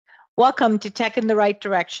Welcome to Tech in the Right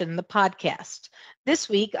Direction, the podcast. This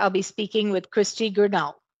week, I'll be speaking with Kristie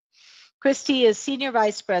Grinnell. Kristie is Senior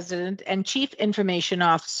Vice President and Chief Information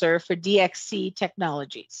Officer for DXC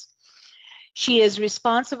Technologies. She is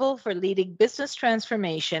responsible for leading business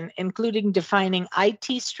transformation, including defining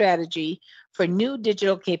IT strategy for new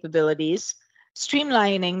digital capabilities,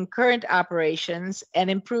 streamlining current operations, and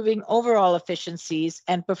improving overall efficiencies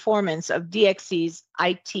and performance of DXC's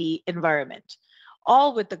IT environment,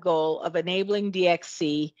 all with the goal of enabling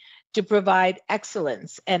DXC to provide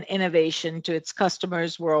excellence and innovation to its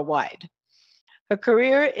customers worldwide. Her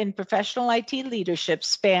career in professional IT leadership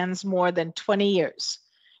spans more than 20 years.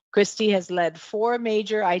 Kristie has led 4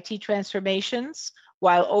 major IT transformations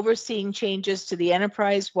while overseeing changes to the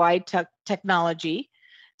enterprise-wide technology,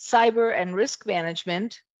 cyber and risk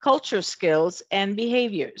management, culture skills, and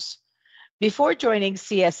behaviors. Before joining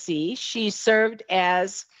CSC, she served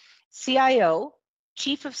as CIO,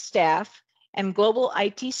 Chief of Staff, and Global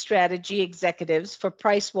IT Strategy Executives for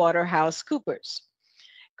PricewaterhouseCoopers.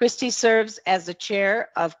 Kristie serves as the chair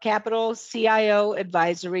of Capital CIO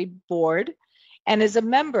Advisory Board and is a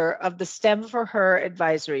member of the STEMforHER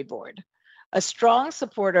Advisory Board. A strong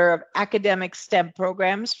supporter of academic STEM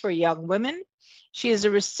programs for young women, she is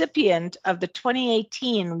a recipient of the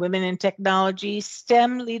 2018 Women in Technology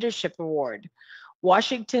STEM Leadership Award,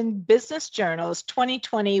 Washington Business Journal's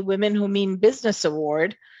 2020 Women Who Mean Business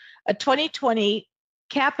Award, a 2020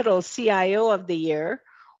 Capital CIO of the Year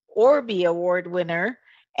ORBIE Award Winner,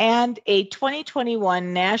 and a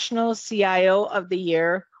 2021 National CIO of the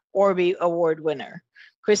Year ORBIE Award Winner.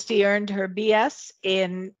 Kristie earned her BS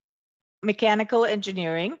in Mechanical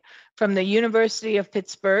Engineering from the University of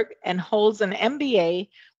Pittsburgh and holds an MBA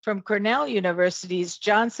from Cornell University's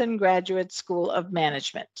Johnson Graduate School of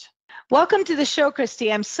Management. Welcome to the show,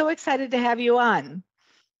 Kristie. I'm so excited to have you on.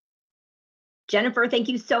 Jennifer, thank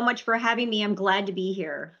you so much for having me. I'm glad to be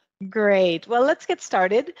here. Great. Well, let's get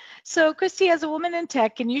started. So, Kristie, as a woman in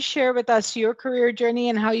tech, can you share with us your career journey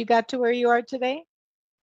and how you got to where you are today?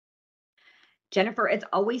 Jennifer, it's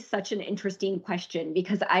always such an interesting question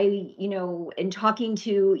because in talking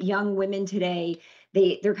to young women today,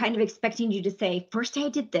 they're kind of expecting you to say, first I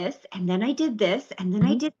did this, and then I did this, and then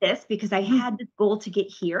I did this because I had this goal to get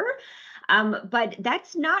here. But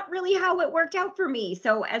that's not really how it worked out for me.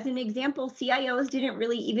 So as an example, CIOs didn't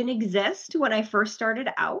really even exist when I first started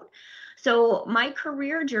out. So my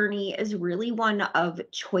career journey is really one of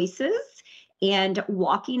choices and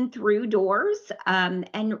walking through doors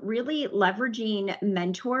and really leveraging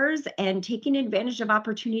mentors and taking advantage of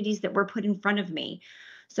opportunities that were put in front of me.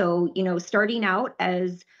 So, starting out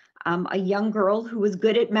as a young girl who was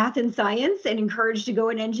good at math and science and encouraged to go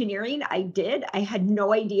in engineering, I did. I had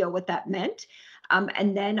no idea what that meant.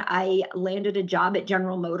 And then I landed a job at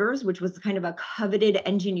General Motors, which was kind of a coveted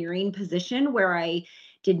engineering position where I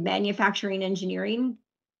did manufacturing engineering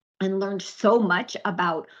and learned so much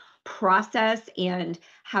about process and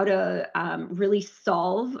how to really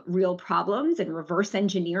solve real problems and reverse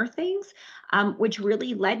engineer things, which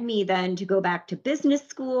really led me then to go back to business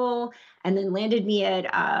school and then landed me at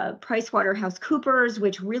PricewaterhouseCoopers,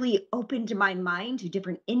 which really opened my mind to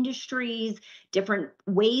different industries, different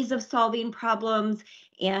ways of solving problems,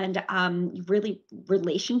 and really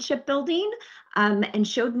relationship building, and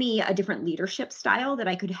showed me a different leadership style that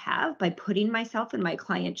I could have by putting myself in my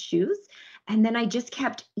client's shoes. And then I just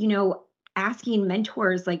kept, asking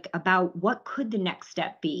mentors about what could the next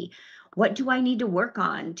step be? What do I need to work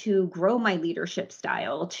on to grow my leadership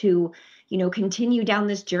style, to, continue down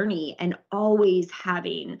this journey, and always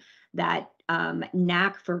having that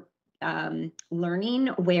knack for learning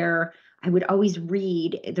where I would always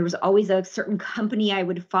read. There was always a certain company I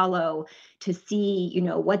would follow to see,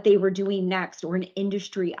 what they were doing next, or an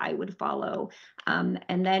industry I would follow.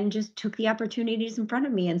 And then just took the opportunities in front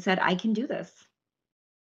of me and said, I can do this.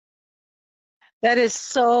 That is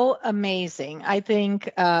so amazing. I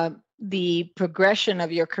think the progression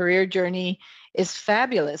of your career journey is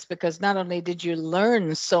fabulous because not only did you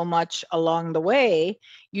learn so much along the way,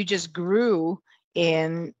 you just grew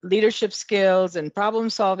in leadership skills and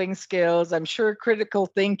problem-solving skills, I'm sure critical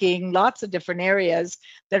thinking, lots of different areas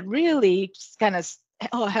that really kind of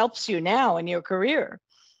helps you now in your career.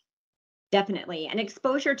 Definitely. And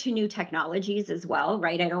exposure to new technologies as well,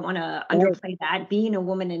 right? I don't want to underplay that. Being a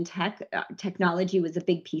woman in tech, technology was a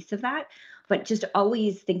big piece of that, but just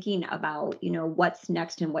always thinking about, what's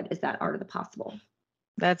next and what is that art of the possible.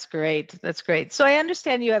 That's great. That's great. So I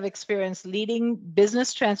understand you have experience leading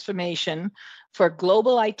business transformation for a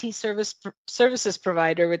global IT services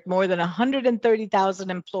provider with more than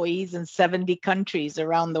 130,000 employees in 70 countries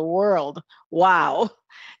around the world. Wow.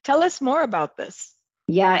 Tell us more about this.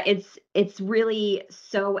 Yeah, it's really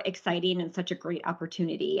so exciting and such a great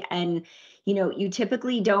opportunity. And you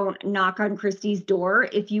typically don't knock on Kristie's door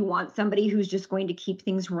if you want somebody who's just going to keep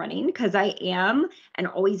things running, because I am and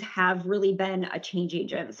always have really been a change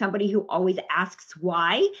agent, somebody who always asks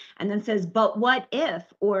why and then says, but what if,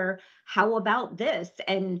 or how about this,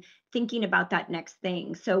 and thinking about that next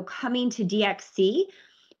thing. So coming to DXC,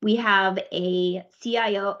 we have a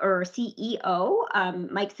CIO or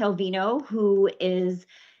CEO, Mike Salvino, who is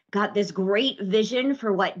got this great vision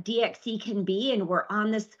for what DXC can be, and we're on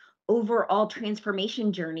this overall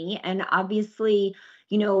transformation journey. And obviously,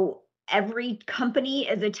 every company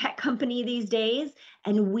is a tech company these days,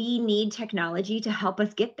 and we need technology to help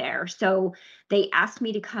us get there. So they asked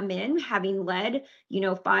me to come in, having led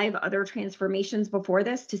 5 other transformations before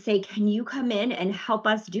this, to say, can you come in and help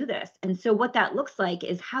us do this? And so what that looks like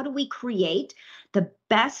is, how do we create the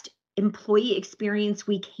best employee experience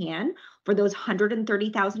we can for those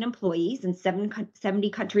 130,000 employees in 70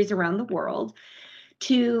 countries around the world,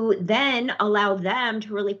 to then allow them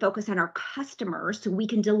to really focus on our customers so we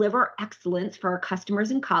can deliver excellence for our customers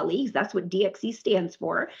and colleagues. That's what DXC stands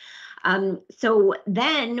for. So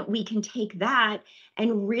then we can take that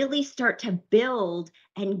and really start to build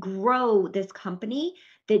and grow this company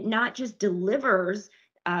that not just delivers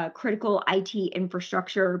critical IT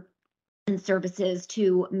infrastructure and services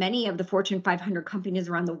to many of the Fortune 500 companies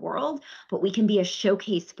around the world, but we can be a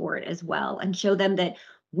showcase for it as well, and show them that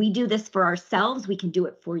we do this for ourselves, we can do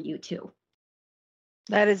it for you too.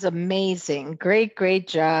 That is amazing. Great, great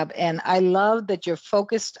job. And I love that you're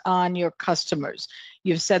focused on your customers.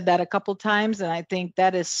 You've said that a couple times, and I think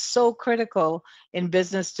that is so critical in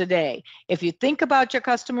business today. If you think about your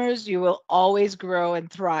customers, you will always grow and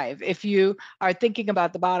thrive. If you are thinking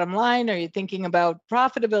about the bottom line, or you're thinking about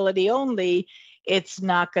profitability only, it's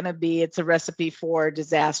not going to be, it's a recipe for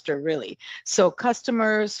disaster, really. So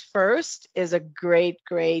customers first is a great,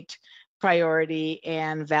 great priority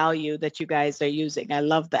and value that you guys are using. I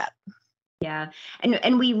love that. Yeah.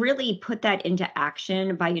 And we really put that into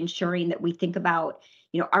action by ensuring that we think about,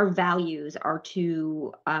 our values are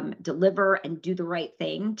to deliver and do the right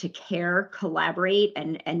thing, to care, collaborate,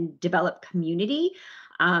 and develop community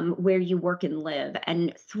where you work and live.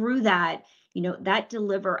 And through that, that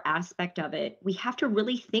deliver aspect of it, we have to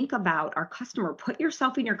really think about our customer. Put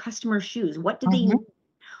yourself in your customer's shoes. What do they need?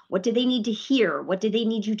 What do they need to hear? What do they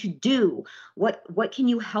need you to do? What can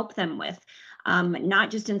you help them with?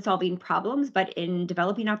 Not just in solving problems, but in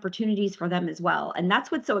developing opportunities for them as well. And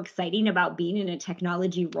that's what's so exciting about being in a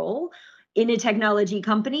technology role in a technology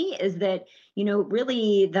company, is that,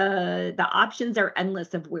 really the options are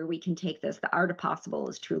endless of where we can take this. The art of possible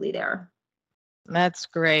is truly there. That's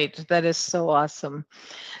great. That is so awesome.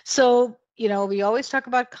 So, we always talk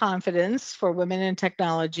about confidence for women in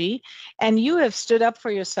technology, and you have stood up for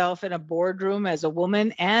yourself in a boardroom as a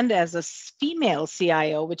woman and as a female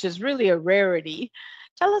CIO, which is really a rarity.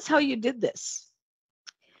 Tell us how you did this.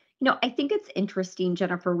 I think it's interesting,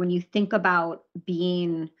 Jennifer, when you think about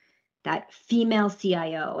being that female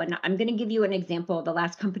CIO, and I'm going to give you an example of the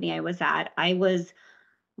last company I was at. I was,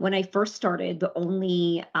 when I first started, the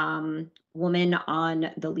only woman on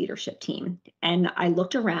the leadership team. And I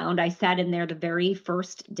looked around, I sat in there the very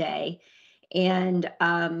first day, and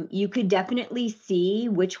you could definitely see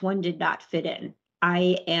which one did not fit in.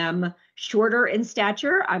 I am shorter in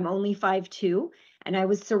stature, I'm only 5'2", and I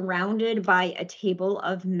was surrounded by a table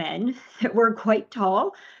of men that were quite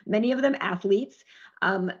tall, many of them athletes,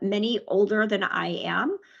 many older than I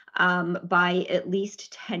am, by at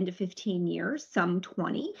least 10 to 15 years, some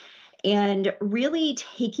 20, and really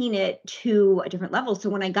taking it to a different level. So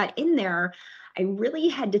when I got in there, I really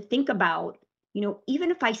had to think about, even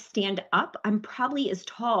if I stand up, I'm probably as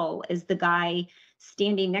tall as the guy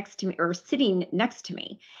standing next to me or sitting next to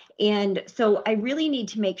me. And so I really need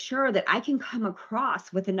to make sure that I can come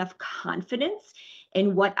across with enough confidence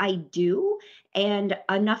in what I do and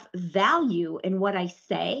enough value in what I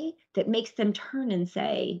say that makes them turn and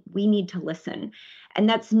say, we need to listen. And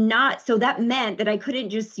that's not, so that meant that I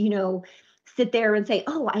couldn't just, sit there and say,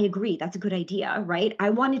 oh, I agree, that's a good idea, right?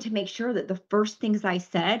 I wanted to make sure that the first things I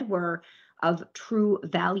said were of true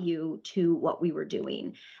value to what we were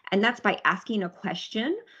doing. And that's by asking a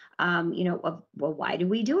question, of, well, why do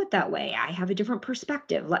we do it that way? I have a different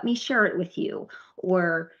perspective. Let me share it with you.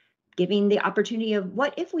 Or giving the opportunity of,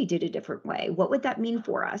 what if we did a different way? What would that mean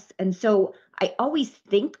for us? And so I always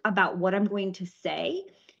think about what I'm going to say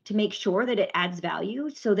to make sure that it adds value,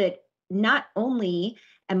 so that not only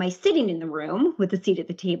am I sitting in the room with a seat at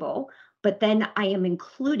the table, but then I am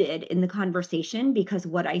included in the conversation because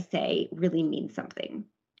what I say really means something.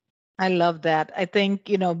 I love that. I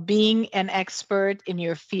think, being an expert in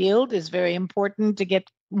your field is very important to get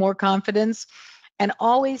more confidence, and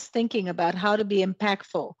always thinking about how to be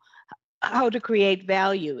impactful, how to create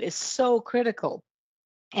value is so critical.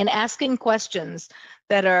 And asking questions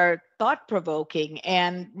that are thought provoking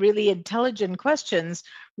and really intelligent questions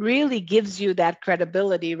really gives you that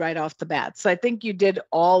credibility right off the bat. So I think you did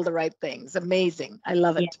all the right things. Amazing. I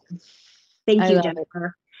love it. Yeah. Thank I you, love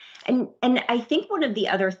Jennifer. And I think one of the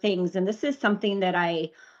other things, and this is something that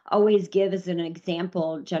I always give as an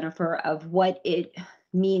example, Jennifer, of what it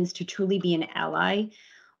means to truly be an ally.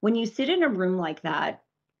 When you sit in a room like that,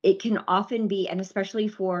 it can often be, and especially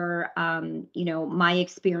for my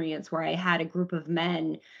experience where I had a group of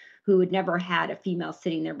men who had never had a female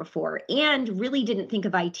sitting there before and really didn't think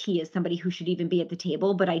of IT as somebody who should even be at the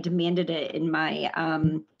table, but I demanded it in my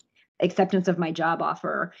acceptance of my job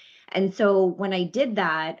offer. And so when I did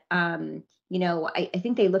that, I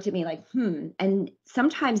think they looked at me like, and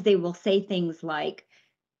sometimes they will say things like,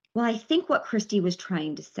 well, I think what Kristie was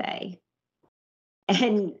trying to say.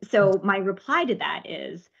 And so my reply to that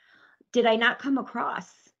is, did I not come across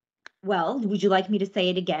well? Would you like me to say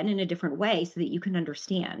it again in a different way so that you can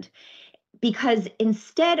understand? Because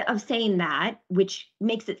instead of saying that, which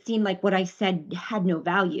makes it seem like what I said had no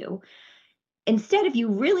value, instead, if you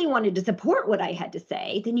really wanted to support what I had to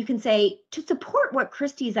say, then you can say, to support what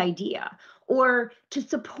Kristie's idea, or to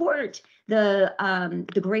support the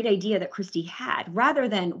great idea that Kristie had, rather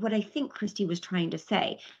than what I think Kristie was trying to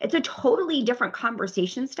say. It's a totally different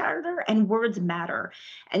conversation starter, and words matter.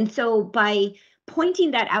 And so by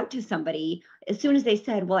pointing that out to somebody, as soon as they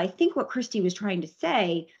said, well, I think what Kristie was trying to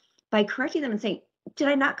say, by correcting them and saying, did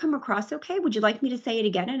I not come across okay? Would you like me to say it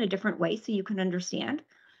again in a different way so you can understand?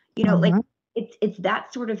 Like it's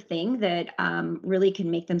that sort of thing that really can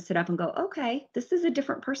make them sit up and go, okay, this is a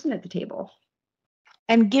different person at the table.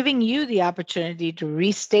 And giving you the opportunity to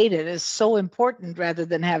restate it is so important, rather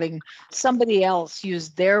than having somebody else use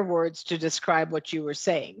their words to describe what you were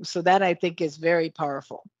saying. So that, I think, is very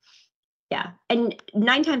powerful. Yeah. And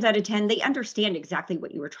 9 times out of 10, they understand exactly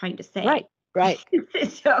what you were trying to say. Right.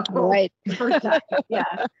 So, right. First time,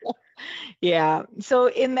 yeah. Yeah. So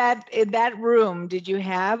in that room, did you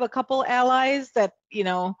have a couple allies that,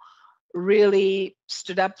 really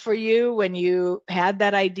stood up for you when you had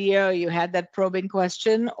that idea, or you had that probing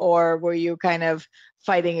question, or were you kind of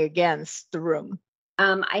fighting against the room?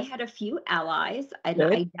 I had a few allies, and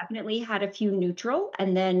Good. I definitely had a few neutral,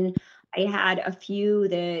 and then I had a few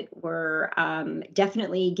that were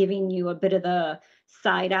definitely giving you a bit of the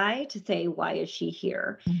side eye to say, why is she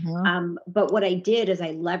here? But what I did is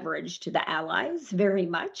I leveraged the allies very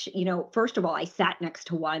much. First of all, I sat next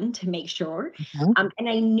to one to make sure. And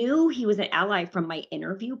I knew he was an ally from my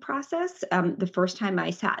interview process the first time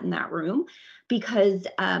I sat in that room, because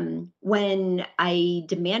when I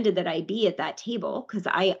demanded that I be at that table, because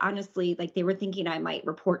I honestly, they were thinking I might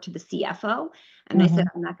report to the CFO. And I said,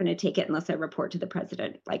 I'm not going to take it unless I report to the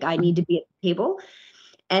president. I need to be at the table.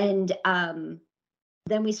 And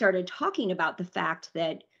then we started talking about the fact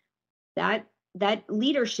that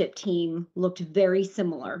leadership team looked very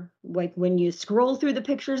similar. Like when you scroll through the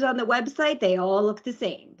pictures on the website, they all look the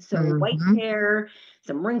same. So white hair,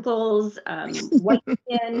 some wrinkles, white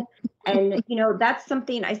skin. And, that's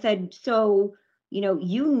something I said, so,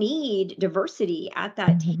 you need diversity at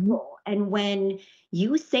that table. And when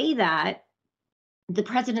you say that, the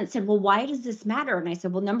president said, well, why does this matter? And I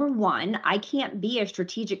said, well, number one, I can't be a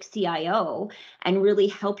strategic CIO and really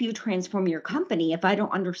help you transform your company if I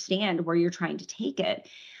don't understand where you're trying to take it.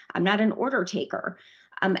 I'm not an order taker.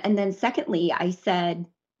 And then secondly, I said,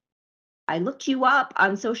 I looked you up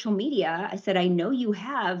on social media. I said, I know you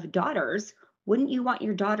have daughters. Wouldn't you want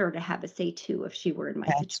your daughter to have a say too if she were in my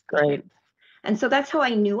situation? That's great. And so that's how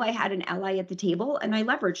I knew I had an ally at the table, and I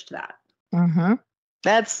leveraged that.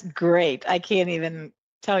 That's great. I can't even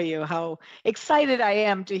tell you how excited I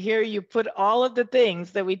am to hear you put all of the things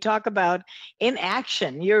that we talk about in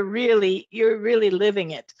action. You're really living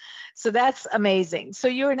it. So that's amazing. So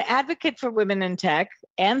you're an advocate for women in tech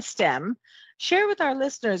and STEM. Share with our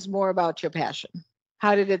listeners more about your passion.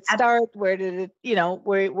 How did it start? Where did it,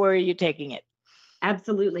 where are you taking it?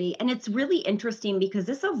 Absolutely. And it's really interesting because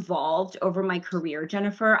this evolved over my career,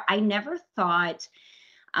 Jennifer. I never thought,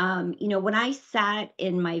 when I sat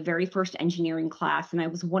in my very first engineering class, and I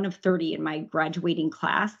was one of 30 in my graduating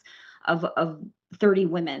class of 30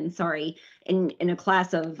 women, in a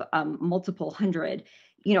class of multiple hundred,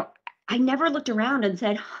 I never looked around and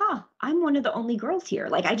said, I'm one of the only girls here.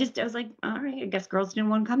 I was like, all right, I guess girls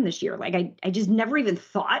didn't want to come this year. I just never even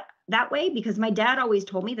thought that way, because my dad always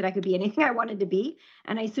told me that I could be anything I wanted to be.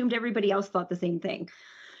 And I assumed everybody else thought the same thing.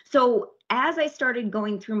 So as I started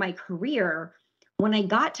going through my career, when I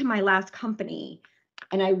got to my last company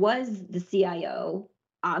and I was the CIO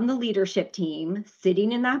on the leadership team,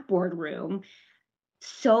 sitting in that boardroom,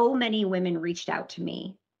 so many women reached out to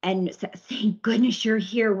me and said, thank goodness you're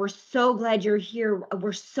here. We're so glad you're here.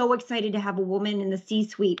 We're so excited to have a woman in the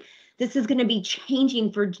C-suite. This is going to be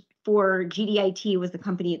changing for GDIT, was the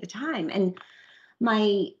company at the time. And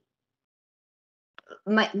my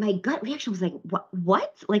gut reaction was like,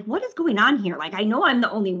 what? Like, what is going on here? Like, I know I'm the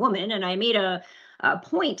only woman and I made a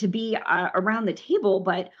point to be around the table,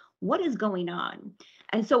 but what is going on?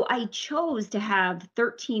 And so I chose to have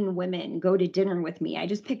 13 women go to dinner with me. I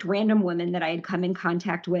just picked random women that I had come in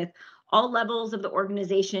contact with, all levels of the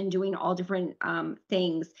organization, doing all different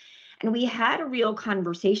things. And we had a real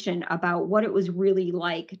conversation about what it was really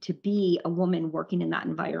like to be a woman working in that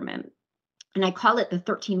environment. And I call it the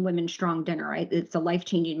 13 Women Strong Dinner, right? It's a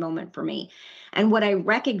life-changing moment for me. And what I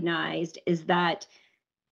recognized is that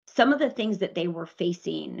some of the things that they were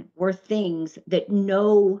facing were things that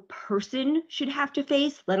no person should have to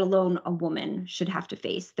face, let alone a woman should have to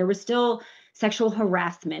face. There was still sexual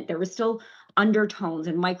harassment. There was still undertones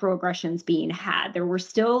and microaggressions being had. There were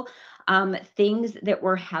still things that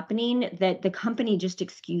were happening that the company just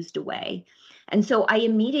excused away. And so I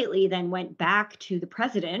immediately then went back to the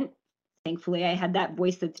president. Thankfully, I had that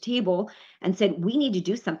voice at the table and said, we need to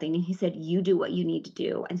do something. And he said, you do what you need to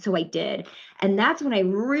do. And so I did. And that's when I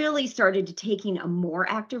really started to taking a more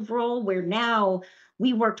active role, where now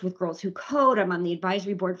we worked with Girls Who Code. I'm on the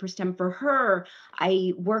advisory board for STEMforHER.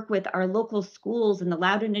 I work with our local schools and the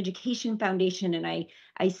Loudoun Education Foundation. And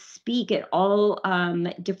I speak at all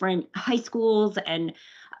different high schools and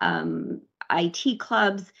IT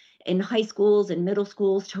clubs in high schools and middle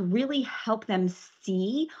schools to really help them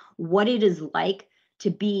see what it is like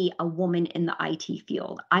to be a woman in the IT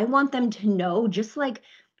field. I want them to know, just like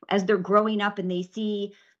as they're growing up and they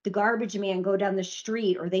see the garbage man go down the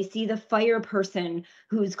street, or they see the fire person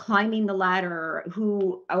who's climbing the ladder,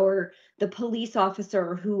 or the police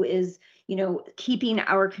officer who is, keeping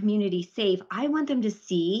our community safe. I want them to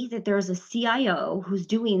see that there's a CIO who's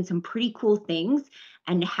doing some pretty cool things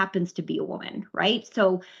and happens to be a woman, right?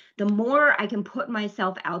 So the more I can put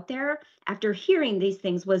myself out there after hearing these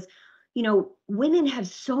things was, women have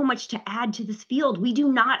so much to add to this field. We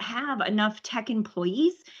do not have enough tech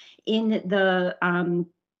employees in the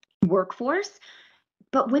workforce,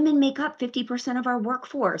 but women make up 50% of our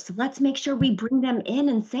workforce. Let's make sure we bring them in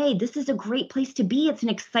and say, this is a great place to be. It's an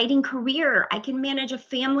exciting career. I can manage a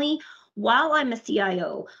family while I'm a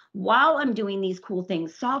CIO, while I'm doing these cool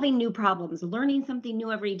things, solving new problems, learning something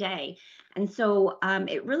new every day. And so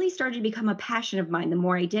it really started to become a passion of mine the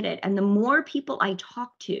more I did it. And the more people I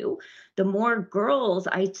talked to, the more girls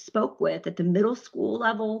I spoke with at the middle school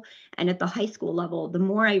level and at the high school level, the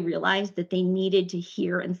more I realized that they needed to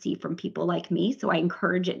hear and see from people like me. So I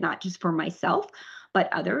encourage it not just for myself,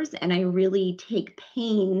 but others. And I really take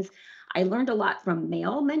pains. I learned a lot from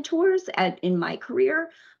male mentors in my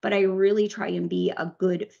career, but I really try and be a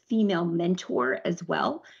good female mentor as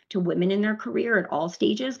well to women in their career at all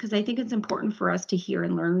stages, because I think it's important for us to hear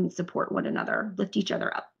and learn and support one another, lift each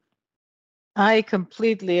other up. I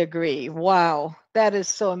completely agree. Wow, that is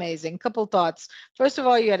so amazing. Couple thoughts. First of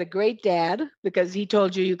all, you had a great dad because he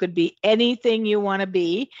told you could be anything you want to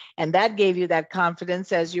be, and that gave you that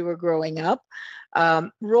confidence as you were growing up.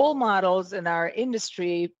 Role models in our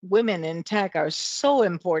industry, women in tech, are so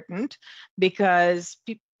important because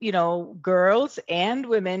girls and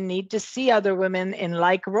women need to see other women in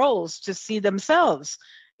like roles to see themselves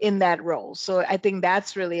in that role. So I think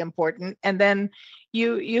that's really important. And then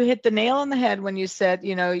you hit the nail on the head when you said,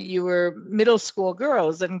 you were middle school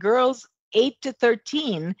girls, and girls 8 to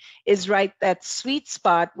 13 is right that sweet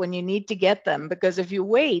spot when you need to get them, because if you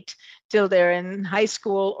wait till they're in high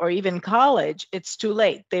school or even college, it's too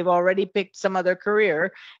late. They've already picked some other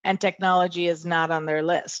career and technology is not on their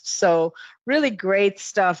list. So really great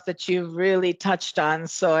stuff that you've really touched on.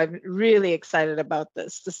 So I'm really excited about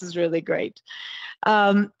this. This is really great.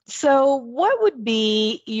 So what would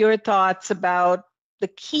be your thoughts about the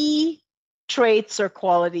key traits or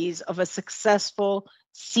qualities of a successful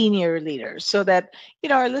senior leader, so that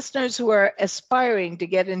our listeners who are aspiring to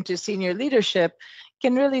get into senior leadership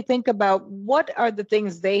can really think about what are the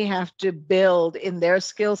things they have to build in their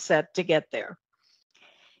skill set to get there?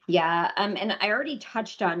 Yeah, and I already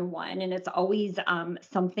touched on one, and it's always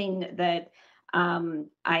something that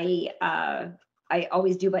I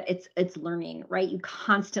always do, but it's learning, right? You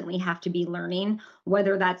constantly have to be learning,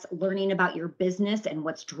 whether that's learning about your business and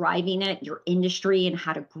what's driving it, your industry and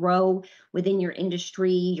how to grow within your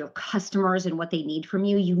industry, your customers and what they need from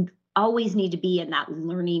you. You always need to be in that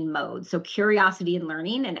learning mode. So curiosity and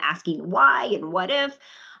learning and asking why and what if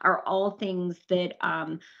are all things that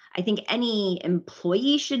I think any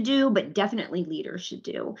employee should do, but definitely leaders should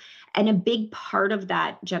do. And a big part of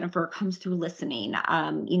that, Jennifer, comes through listening.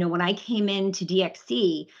 When I came into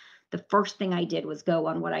DXC, the first thing I did was go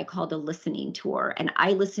on what I called a listening tour. And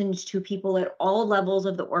I listened to people at all levels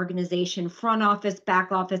of the organization, front office,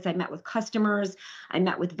 back office. I met with customers, I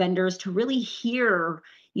met with vendors to really hear,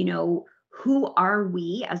 who are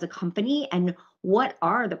we as a company and what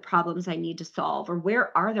are the problems I need to solve, or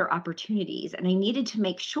where are there opportunities? And I needed to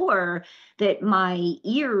make sure that my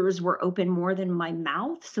ears were open more than my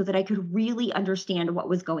mouth so that I could really understand what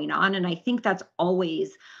was going on. And I think that's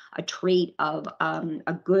always a trait of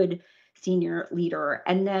a good senior leader.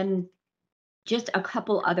 And then just a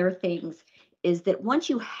couple other things is that once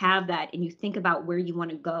you have that and you think about where you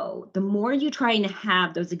want to go, the more you try and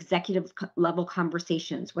have those executive level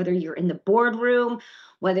conversations, whether you're in the boardroom,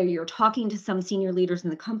 whether you're talking to some senior leaders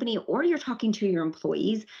in the company, or you're talking to your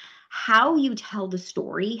employees, how you tell the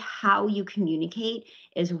story, how you communicate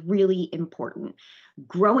is really important.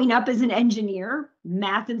 Growing up as an engineer,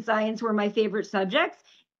 math and science were my favorite subjects.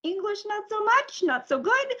 English, not so much, not so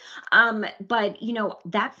good. But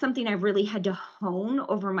that's something I've really had to hone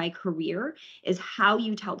over my career, is how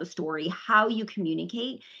you tell the story, how you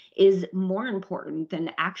communicate is more important than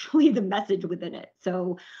actually the message within it.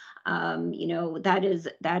 So,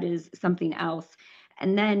 that is something else.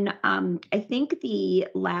 And then I think the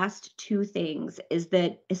last two things is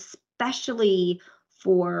that, especially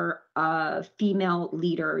for a female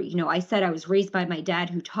leader, I said I was raised by my dad,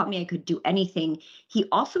 who taught me I could do anything. He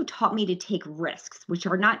also taught me to take risks, which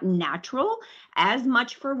are not natural as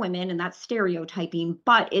much for women, and that's stereotyping,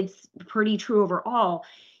 but it's pretty true overall.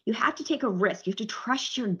 You have to take a risk. You have to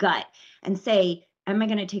trust your gut and say, am I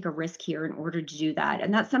going to take a risk here in order to do that?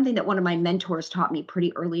 And that's something that one of my mentors taught me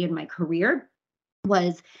pretty early in my career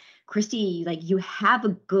was, Kristie, like, you have a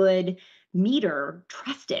good meter,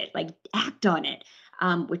 trust it, like, act on it.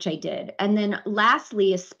 Which I did. And then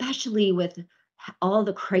lastly, especially with all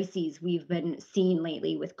the crises we've been seeing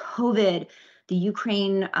lately with COVID, the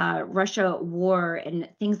Ukraine-Russia war, and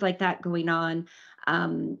things like that going on,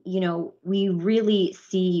 we really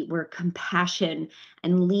see where compassion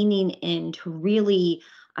and leaning in to really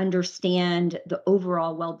understand the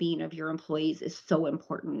overall well-being of your employees is so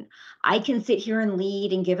important. I can sit here and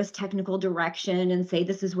lead and give us technical direction and say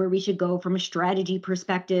this is where we should go from a strategy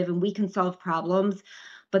perspective, and we can solve problems.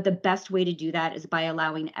 But the best way to do that is by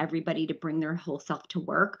allowing everybody to bring their whole self to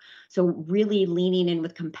work. So really leaning in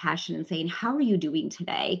with compassion and saying, how are you doing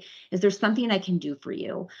today? Is there something I can do for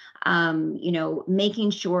you?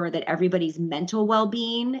 Making sure that everybody's mental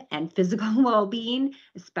well-being and physical well-being,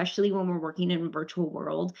 especially when we're working in a virtual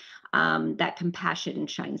world, that compassion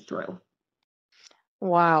shines through.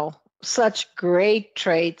 Wow, such great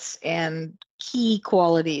traits and key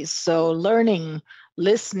qualities. So learning,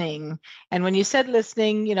 listening. And when you said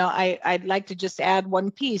listening, I'd like to just add one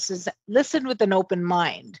piece is listen with an open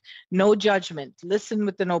mind, no judgment, listen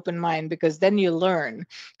with an open mind, because then you learn.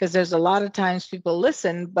 Because there's a lot of times people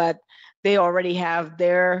listen, but they already have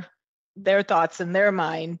their thoughts in their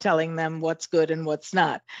mind telling them what's good and what's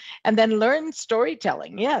not. And then learn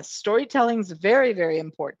storytelling. Yes, storytelling is very, very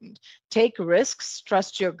important. Take risks,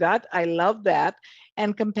 trust your gut. I love that.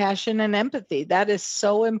 And compassion and empathy. That is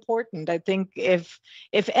so important. I think if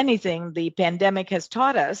anything, the pandemic has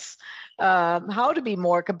taught us how to be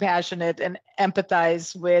more compassionate and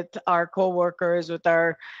empathize with our coworkers, with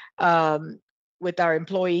our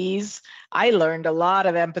employees. I learned a lot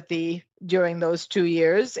of empathy during those 2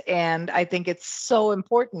 years. And I think it's so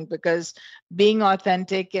important, because being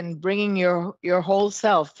authentic and bringing your whole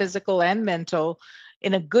self, physical and mental,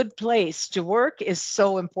 in a good place to work is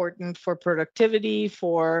so important for productivity,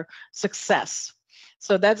 for success.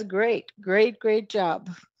 So that's great. Great, great job.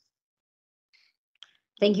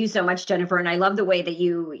 Thank you so much, Jennifer. And I love the way that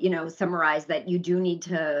you summarize that you do need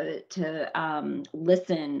to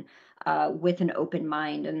listen with an open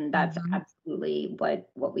mind, and that's absolutely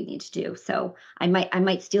what we need to do. So I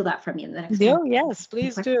might steal that from you in the next. Oh, yes,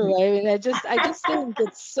 please do. I mean, I just think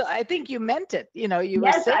it's. I think you meant it. You were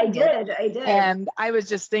yes, saying I did. And I was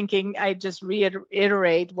just thinking. I just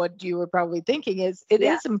reiterate what you were probably thinking. Is it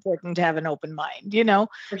is important to have an open mind.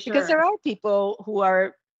 For sure. Because there are people who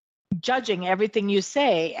are judging everything you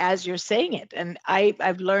say as you're saying it, and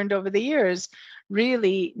I've learned over the years,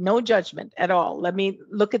 really no judgment at all. Let me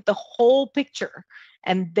look at the whole picture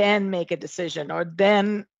and then make a decision, or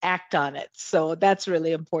then act on it. So that's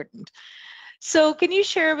really important. So can you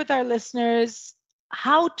share with our listeners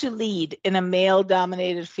how to lead in a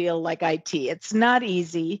male-dominated field like IT. It's not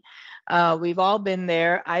easy. We've all been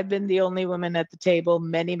there. I've been the only woman at the table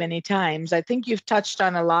many, many times. I think you've touched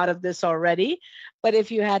on a lot of this already, but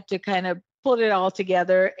if you had to kind of put it all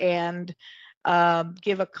together and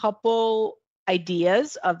give a couple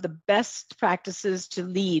ideas of the best practices to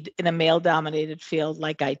lead in a male-dominated field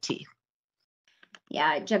like IT.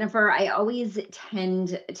 Yeah, Jennifer, I always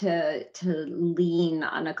tend to lean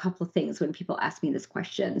on a couple of things when people ask me this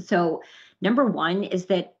question. So number one is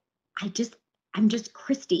that I'm just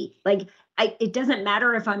Kristie. Like, it doesn't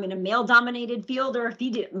matter if I'm in a male-dominated field or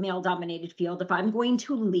a male-dominated field. If I'm going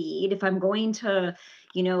to lead, if I'm going to,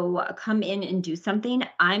 come in and do something,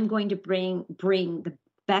 I'm going to bring the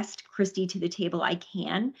best Kristie to the table I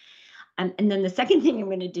can. And then the second thing I'm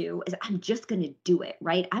going to do is I'm just going to do it,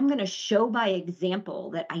 right? I'm going to show by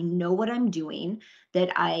example that I know what I'm doing,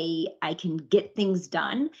 that I can get things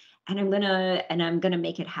done, and I'm going to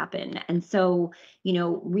make it happen. And so,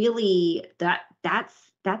 really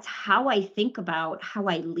that's how I think about how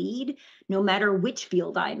I lead, no matter which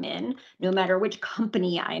field I'm in, no matter which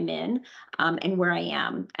company I'm in, and where I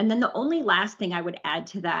am. And then the only last thing I would add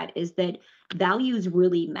to that is that values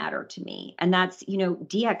really matter to me. And that's,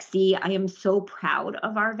 DXC, I am so proud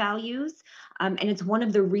of our values. And it's one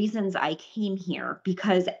of the reasons I came here,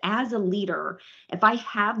 because as a leader, if I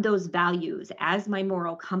have those values as my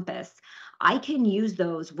moral compass, I can use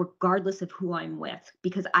those regardless of who I'm with,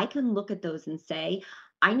 because I can look at those and say,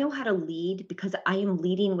 I know how to lead because I am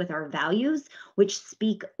leading with our values, which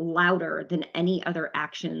speak louder than any other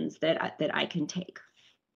actions that I can take.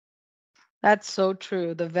 That's so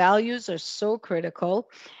true. The values are so critical,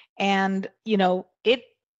 and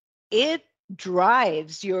it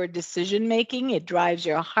drives your decision making. It drives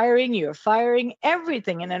your hiring, your firing,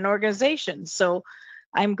 everything in an organization. So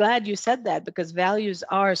I'm glad you said that, because values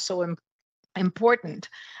are so important.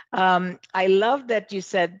 I love that you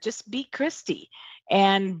said just be Kristie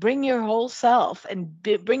and bring your whole self and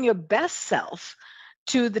bring your best self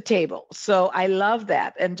to the table. So I love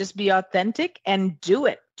that. And just be authentic and do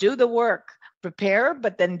it. Do the work. Prepare,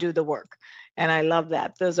 but then do the work. And I love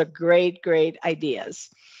that. Those are great, great ideas.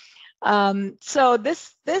 So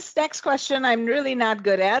this next question I'm really not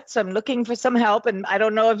good at, so I'm looking for some help, and I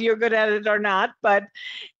don't know if you're good at it or not, but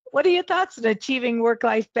what are your thoughts on achieving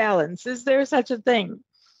work-life balance? Is there such a thing?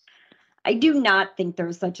 I do not think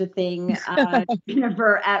there's such a thing,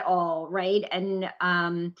 Jennifer, at all, right? And,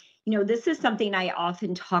 this is something I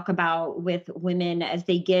often talk about with women as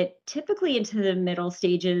they get typically into the middle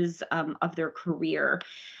stages of their career,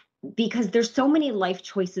 because there's so many life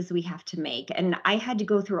choices we have to make. And I had to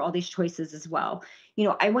go through all these choices as well.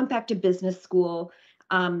 I went back to business school.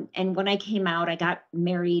 And when I came out, I got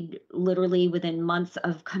married literally within months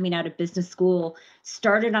of coming out of business school,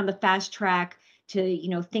 started on the fast track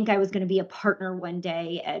to, think I was going to be a partner one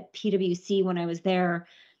day at PwC when I was there.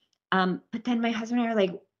 But then my husband and I are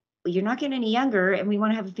like, well, you're not getting any younger and we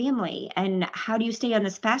want to have a family. And how do you stay on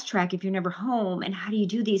this fast track if you're never home? And how do you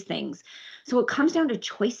do these things? So it comes down to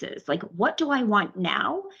choices. Like, what do I want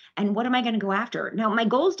now? And what am I going to go after? Now, my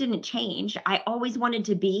goals didn't change. I always wanted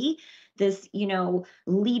to be this,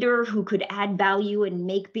 leader who could add value and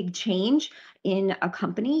make big change in a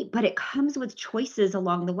company, but it comes with choices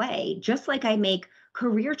along the way, just like I make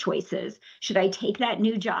career choices. Should I take that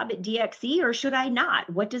new job at DXC or should I not?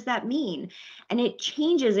 What does that mean? And it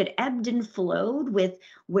changes. It ebbed and flowed with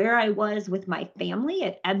where I was with my family.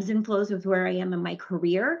 It ebbs and flows with where I am in my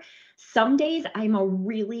career. Some days I'm a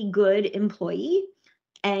really good employee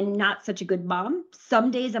and not such a good mom.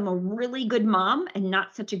 Some days I'm a really good mom and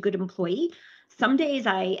not such a good employee. Some days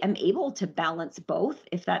I am able to balance both,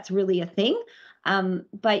 if that's really a thing.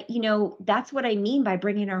 But, that's what I mean by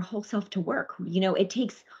bringing our whole self to work. It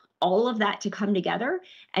takes all of that to come together.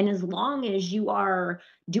 And as long as you are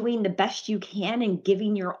doing the best you can and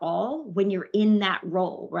giving your all when you're in that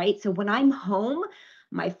role, right? So when I'm home,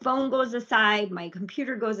 my phone goes aside, my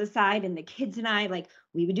computer goes aside, and the kids and I,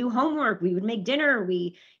 we would do homework, we would make dinner,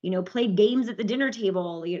 we, played games at the dinner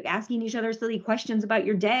table, asking each other silly questions about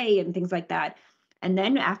your day and things like that. And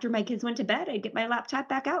then after my kids went to bed, I'd get my laptop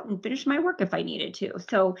back out and finish my work if I needed to.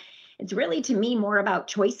 So it's really, to me, more about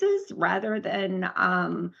choices rather than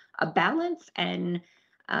a balance. And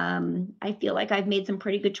I feel like I've made some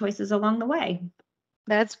pretty good choices along the way.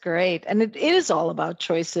 That's great. And it is all about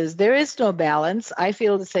choices. There is no balance. I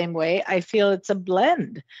feel the same way. I feel it's a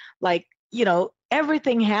blend.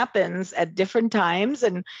 Everything happens at different times,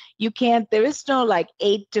 and there is no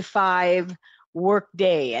 8 to 5 work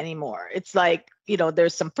day anymore. It's like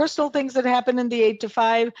there's some personal things that happen in the 8 to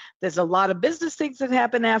 5. There's a lot of business things that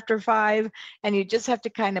happen after 5. And you just have to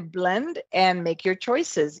kind of blend and make your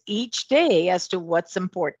choices each day as to what's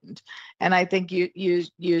important. And I think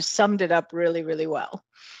you summed it up really, really well.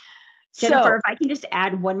 Jennifer, if I can just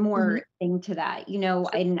add one more thing to that,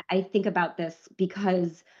 and I think about this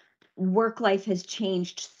because work life has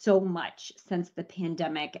changed so much since the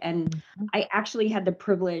pandemic. And I actually had the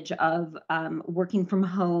privilege of working from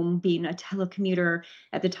home, being a telecommuter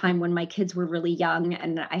at the time when my kids were really young.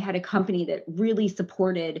 And I had a company that really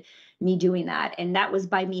supported me doing that. And that was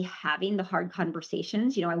by me having the hard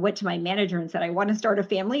conversations. I went to my manager and said, I want to start a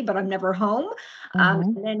family, but I'm never home.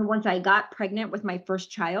 And then once I got pregnant with my first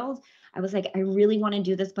child, I was like, I really want to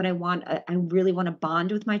do this, but I really want to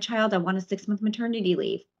bond with my child. I want a 6-month maternity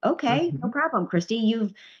leave. Okay, no problem,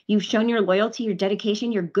 Kristie. You've shown your loyalty, your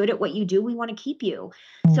dedication. You're good at what you do. We want to keep you.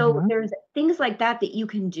 So there's things like that you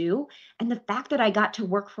can do. And the fact that I got to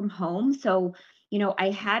work from home. So, I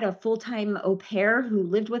had a full-time au pair who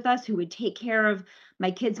lived with us, who would take care of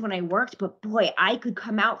my kids when I worked. But boy, I could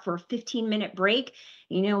come out for a 15-minute break.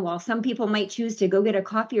 While some people might choose to go get a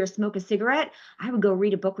coffee or smoke a cigarette, I would go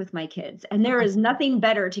read a book with my kids. And there is nothing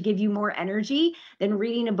better to give you more energy than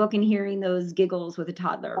reading a book and hearing those giggles with a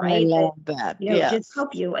toddler, right? I love that. Yes. Just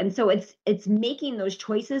help you. And so it's making those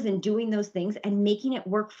choices and doing those things and making it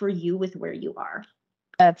work for you with where you are.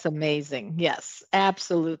 That's amazing. Yes,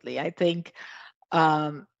 absolutely. I think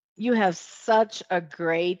you have such a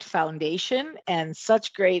great foundation and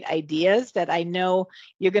such great ideas that I know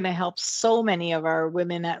you're going to help so many of our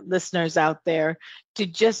women listeners out there to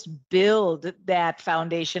just build that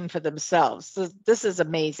foundation for themselves. So this is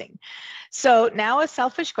amazing. So now a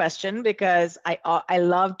selfish question, because I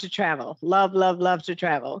love to travel, love to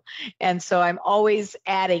travel. And so I'm always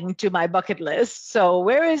adding to my bucket list. So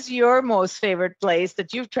where is your most favorite place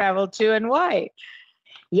that you've traveled to and why?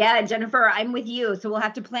 Yeah, Jennifer, I'm with you. So we'll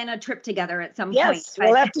have to plan a trip together at some point. Yes,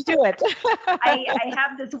 we'll have to do it. I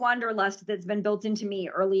have this wanderlust that's been built into me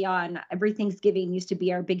early on. Every Thanksgiving used to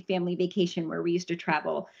be our big family vacation where we used to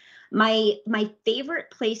travel. My favorite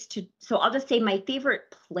place so I'll just say my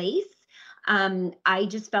favorite place. I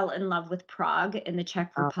just fell in love with Prague in the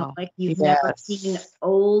Czech Republic. You've never seen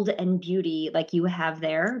old and beauty like you have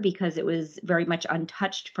there, because it was very much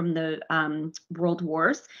untouched from the world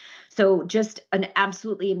wars. So just an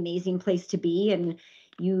absolutely amazing place to be. And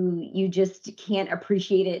you just can't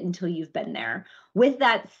appreciate it until you've been there. With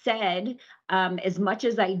that said, as much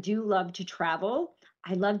as I do love to travel,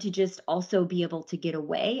 I love to just also be able to get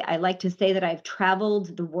away. I like to say that I've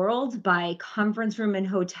traveled the world by conference room and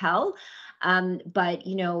hotel. But,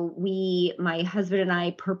 my husband and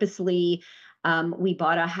I purposely, we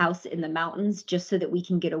bought a house in the mountains just so that we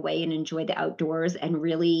can get away and enjoy the outdoors and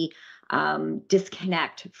really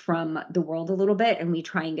disconnect from the world a little bit. And we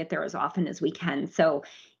try and get there as often as we can. So,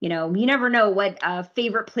 you never know what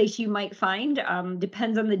favorite place you might find.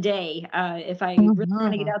 Depends on the day. If I really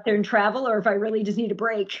want to get out there and travel, or if I really just need a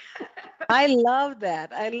break. I love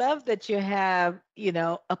that. I love that you have,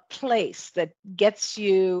 a place that gets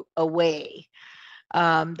you away,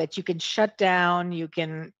 that you can shut down, you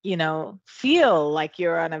can, feel like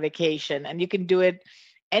you're on a vacation, and you can do it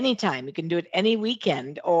anytime. You can do it any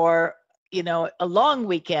weekend, or, a long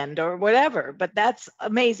weekend or whatever. But that's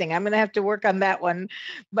amazing. I'm going to have to work on that one.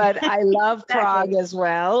 But I love Prague as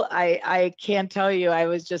well. I can't tell you, I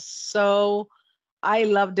loved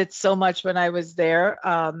it so much when I was there.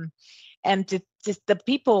 And the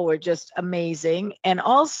people were just amazing. And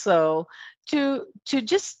also to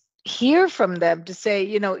just hear from them, to say,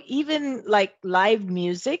 even like live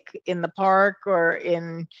music in the park or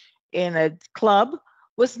in a club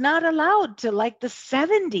was not allowed till like the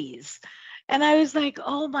 70s. And I was like,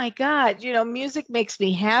 oh my God, music makes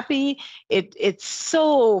me happy. It's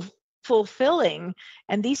so fulfilling.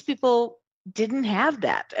 And these people didn't have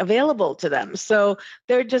that available to them. So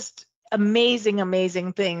they're just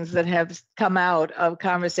amazing things that have come out of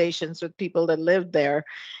conversations with people that lived there.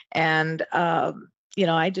 And,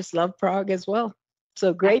 I just love Prague as well.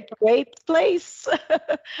 So great place.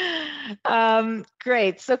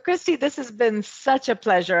 Great. So Kristie, this has been such a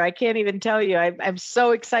pleasure. I can't even tell you. I'm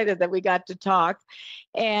so excited that we got to talk.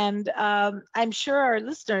 And I'm sure our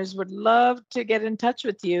listeners would love to get in touch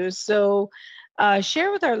with you. So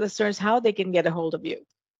share with our listeners how they can get a hold of you.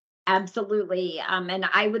 Absolutely. And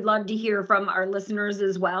I would love to hear from our listeners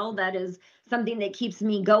as well. That is something that keeps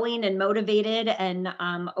me going and motivated and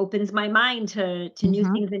opens my mind to new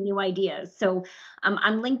Mhm. things and new ideas. So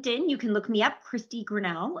on LinkedIn, you can look me up, Kristie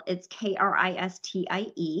Grinnell. It's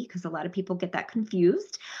Kristie, because a lot of people get that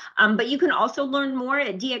confused. But you can also learn more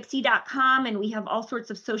at dxe.com, and we have all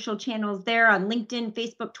sorts of social channels there on LinkedIn,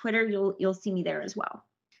 Facebook, Twitter. You'll see me there as well.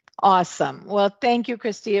 Awesome. Well, thank you,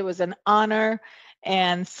 Kristie. It was an honor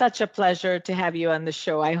and such a pleasure to have you on the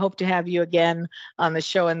show. I hope to have you again on the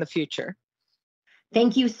show in the future.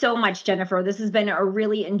 Thank you so much, Jennifer. This has been a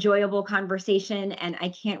really enjoyable conversation, and I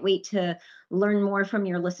can't wait to learn more from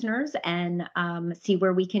your listeners and see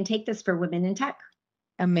where we can take this for women in tech.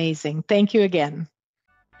 Amazing. Thank you again.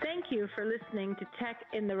 Thank you for listening to Tech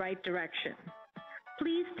in the Right Direction.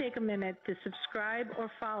 Please take a minute to subscribe or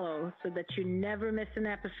follow so that you never miss an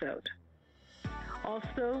episode.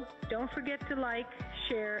 Also, don't forget to like,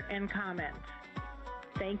 share, and comment.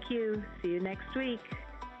 Thank you. See you next week.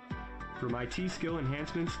 From IT skill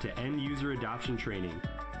enhancements to end-user adoption training,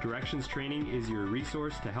 Directions Training is your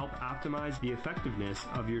resource to help optimize the effectiveness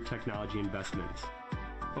of your technology investments.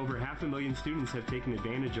 Over 500,000 students have taken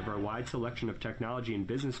advantage of our wide selection of technology and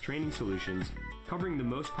business training solutions covering the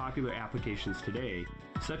most popular applications today,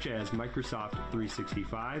 such as Microsoft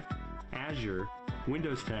 365, Azure,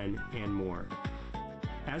 Windows 10, and more.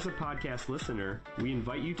 As a podcast listener, we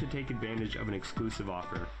invite you to take advantage of an exclusive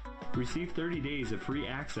offer. Receive 30 days of free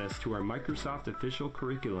access to our Microsoft official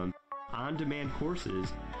curriculum on-demand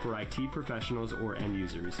courses for IT professionals or end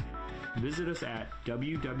users. Visit us at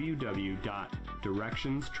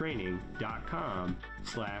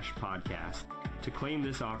www.directionstraining.com/podcast to claim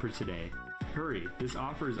this offer today. Hurry, this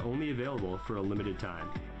offer is only available for a limited time.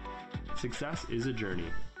 Success is a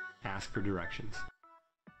journey. Ask for directions.